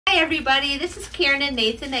Hi everybody, this is Karen and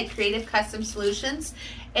Nathan at Creative Custom Solutions,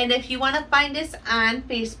 and if you want to find us on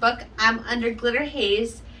Facebook, I'm under Glitter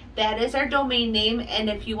Haze. That is our domain name, and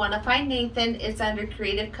if you want to find Nathan, it's under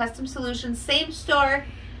Creative Custom Solutions. Same store,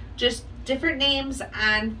 just different names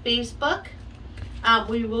on Facebook.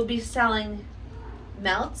 We will be selling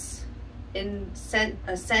melts in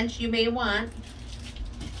a scent you may want.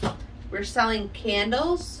 We're selling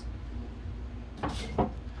candles.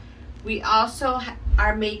 We also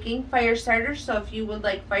are making fire starters, so if you would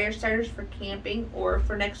like fire starters for camping or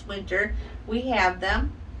for next winter, we have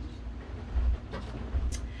them.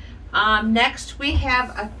 Next we have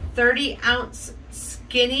a 30-ounce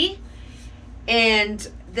skinny, and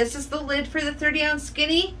this is the lid for the 30-ounce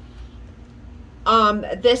skinny.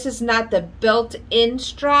 This is not the built-in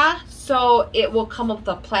straw, so it will come with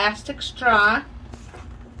a plastic straw,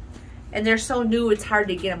 and they're so new it's hard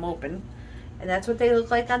to get them open. And that's what they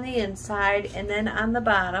look like on the inside and then on the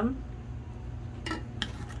bottom.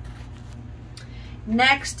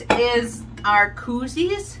 Next is our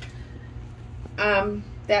koozies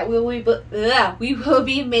that we will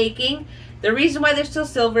be making. The reason why they're still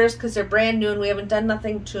silver is because they're brand new and we haven't done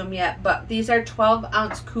nothing to them yet. But these are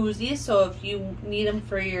 12-ounce koozies, so if you need them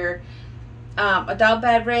for your adult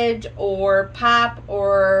beverage or pop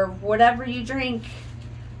or whatever you drink,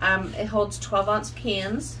 it holds 12-ounce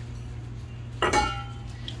cans.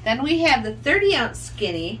 Then we have the 30-ounce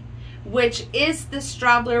skinny, which is the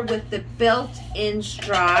Strawbler with the built-in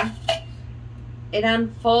straw. It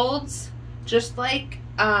unfolds just like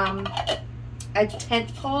a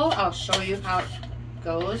tent pole. I'll show you how it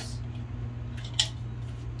goes.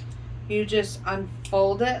 You just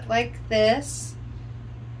unfold it like this.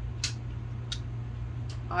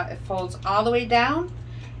 It folds all the way down,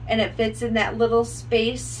 and it fits in that little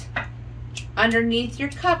space underneath your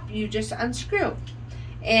cup. You just unscrew.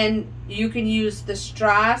 And you can use the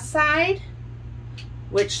straw side,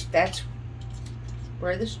 which that's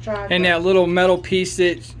where the straw goes. And that little metal piece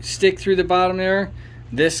that stick through the bottom there,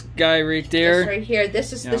 this guy right there. This right here,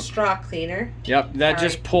 this is the straw cleaner. Yep, that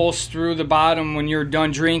just pulls through the bottom. When you're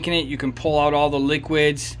done drinking it, you can pull out all the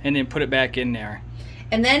liquids and then put it back in there.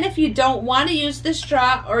 And then if you don't want to use the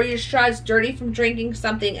straw, or your straw is dirty from drinking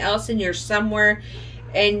something else and you're somewhere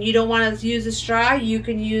and you don't want to use the straw, you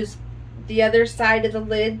can use the other side of the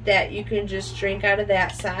lid that you can just drink out of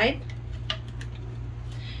that side.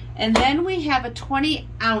 And then we have a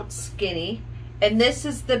 20-ounce skinny, and this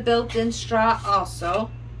is the built-in straw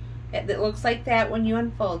also. It looks like that when you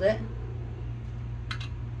unfold it.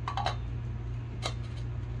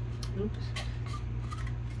 Oops.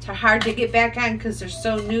 It's hard to get back on because they're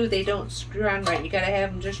so new, they don't screw on right. You gotta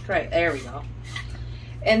have them just right. There we go.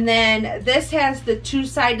 And then this has the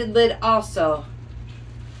two-sided lid also.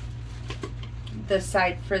 The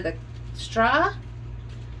side for the straw,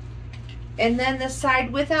 and then the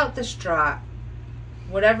side without the straw.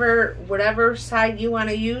 Whatever side you want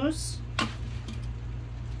to use,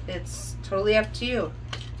 it's totally up to you.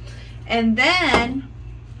 And then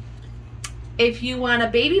if you want a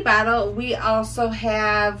baby bottle, we also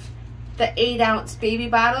have the 8-ounce baby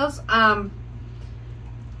bottles.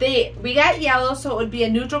 We got yellow, so it would be a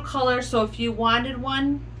neutral color, so if you wanted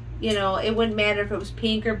one, you know, it wouldn't matter if it was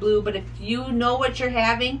pink or blue, but if you know what you're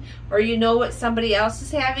having, or you know what somebody else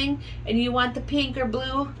is having, and you want the pink or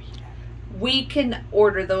blue, we can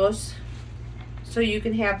order those so you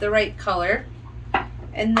can have the right color.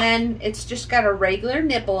 And then it's just got a regular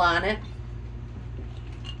nipple on it.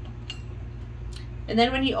 And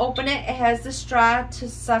then when you open it, it has the straw to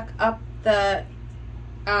suck up the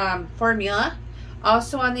formula.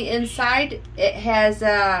 Also on the inside, it has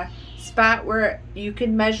a spot where you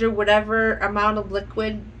can measure whatever amount of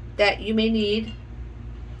liquid that you may need.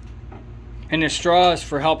 And the straw is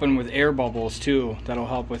for helping with air bubbles too. That'll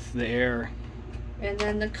help with the air. And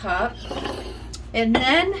then the cup. And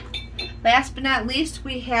then last but not least,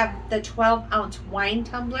 we have the 12-ounce wine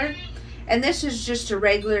tumbler. And this is just a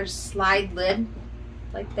regular slide lid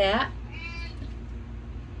like that.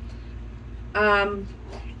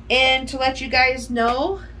 And to let you guys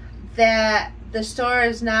know that the store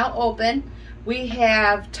is now open, we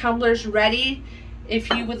have tumblers ready. If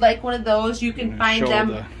you would like one of those, you can find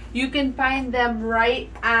them. You can find them right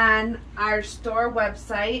on our store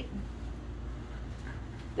website.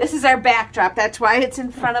 This is our backdrop. That's why it's in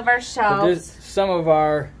front of our shelves. There's some of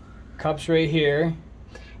our cups right here.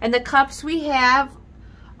 And the cups we have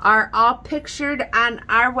are all pictured on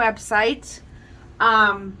our website.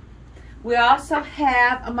 We also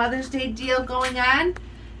have a Mother's Day deal going on.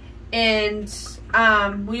 And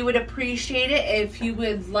we would appreciate it if you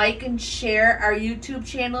would like and share our YouTube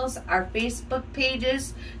channels, our Facebook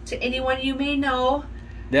pages to anyone you may know.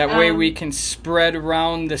 That way we can spread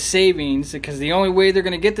around the savings, because the only way they're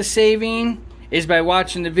going to get the saving is by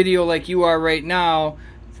watching the video like you are right now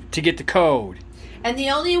to get the code. And the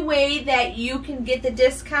only way that you can get the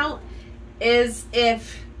discount is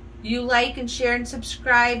if you like and share and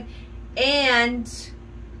subscribe, and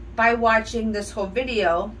by watching this whole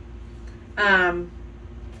video. And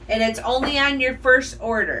it's only on your first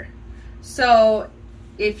order. So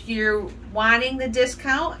if you're wanting the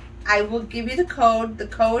discount, I will give you the code. The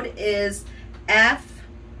code is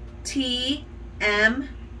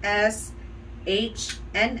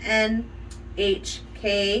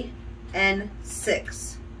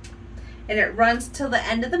FTMSHNNHKN6. And it runs till the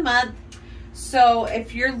end of the month. So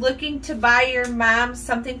if you're looking to buy your mom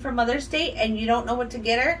something for Mother's Day and you don't know what to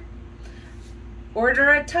get her,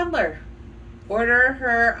 order a tumbler. Order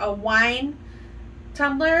her a wine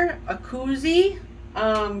tumbler, a koozie,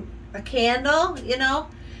 a candle, you know.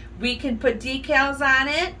 We can put decals on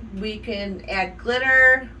it. We can add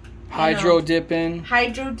glitter. Hydro dipping.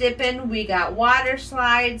 We got water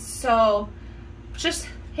slides. So just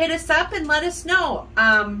hit us up and let us know.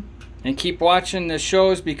 And keep watching the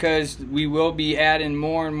shows, because we will be adding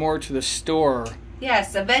more and more to the store.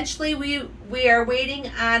 Yes, eventually we are waiting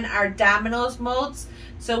on our Domino's molds.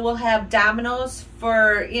 So we'll have Domino's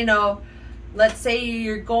for, you know, let's say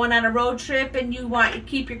you're going on a road trip and you want to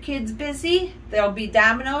keep your kids busy. There'll be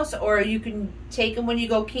Domino's, or you can take them when you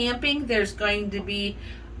go camping. There's going to be,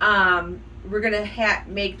 we're going to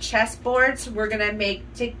make chess boards. We're going to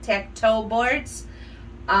make tic-tac-toe boards.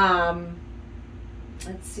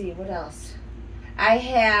 Let's see, what else? I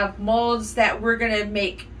have molds that we're going to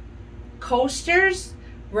make coasters.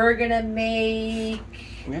 We're going to make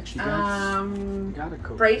we actually got a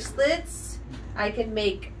coaster. Bracelets. I can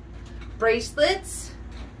make bracelets.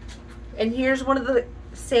 And here's one of the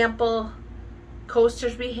sample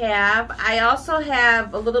coasters we have. I also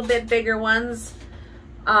have a little bit bigger ones.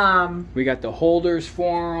 We got the holders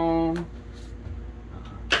for them.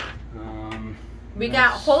 We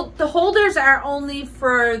got the holders are only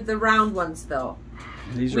for the round ones though.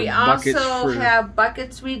 These are we buckets also have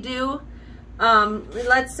buckets we do.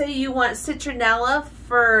 Let's say you want citronella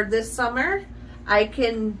for this summer. I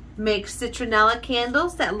can make citronella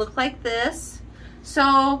candles that look like this.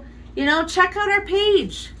 So, you know, check out our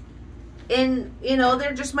page. And, you know,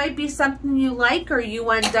 there just might be something you like or you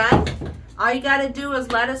want done. All you got to do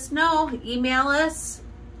is let us know. Email us,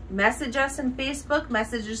 message us on Facebook,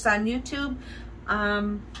 message us on YouTube.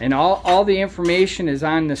 And all the information is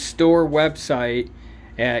on the store website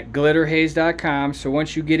at glitterhaze.com. So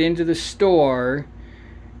once you get into the store,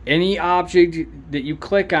 any object that you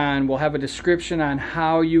click on will have a description on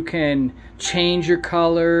how you can change your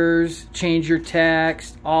colors, change your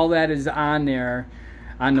text. All that is on there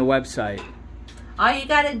on the website. All you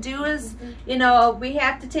got to do is, you know, we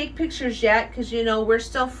have to take pictures yet because, you know, we're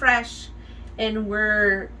still fresh and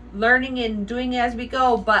we're learning and doing as we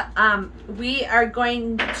go, but we are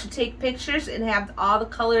going to take pictures and have all the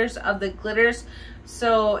colors of the glitters.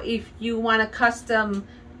 So if you want a custom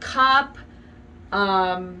cup,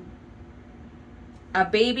 a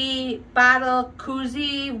baby bottle,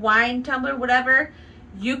 koozie, wine tumbler, whatever,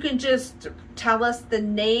 you can just tell us the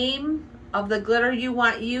name of the glitter you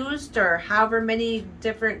want used or however many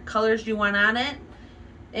different colors you want on it,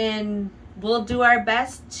 and we'll do our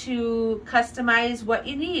best to customize what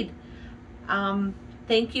you need.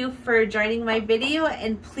 Thank you for joining my video,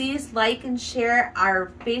 and please like and share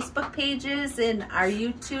our Facebook pages and our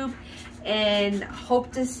YouTube, and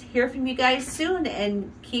hope to hear from you guys soon.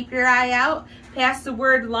 And keep your eye out. Pass the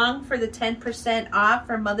word along for the 10% off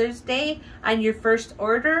for Mother's Day on your first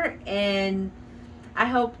order, and I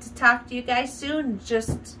hope to talk to you guys soon.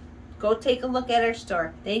 Just go take a look at our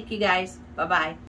store. Thank you guys. Bye-bye.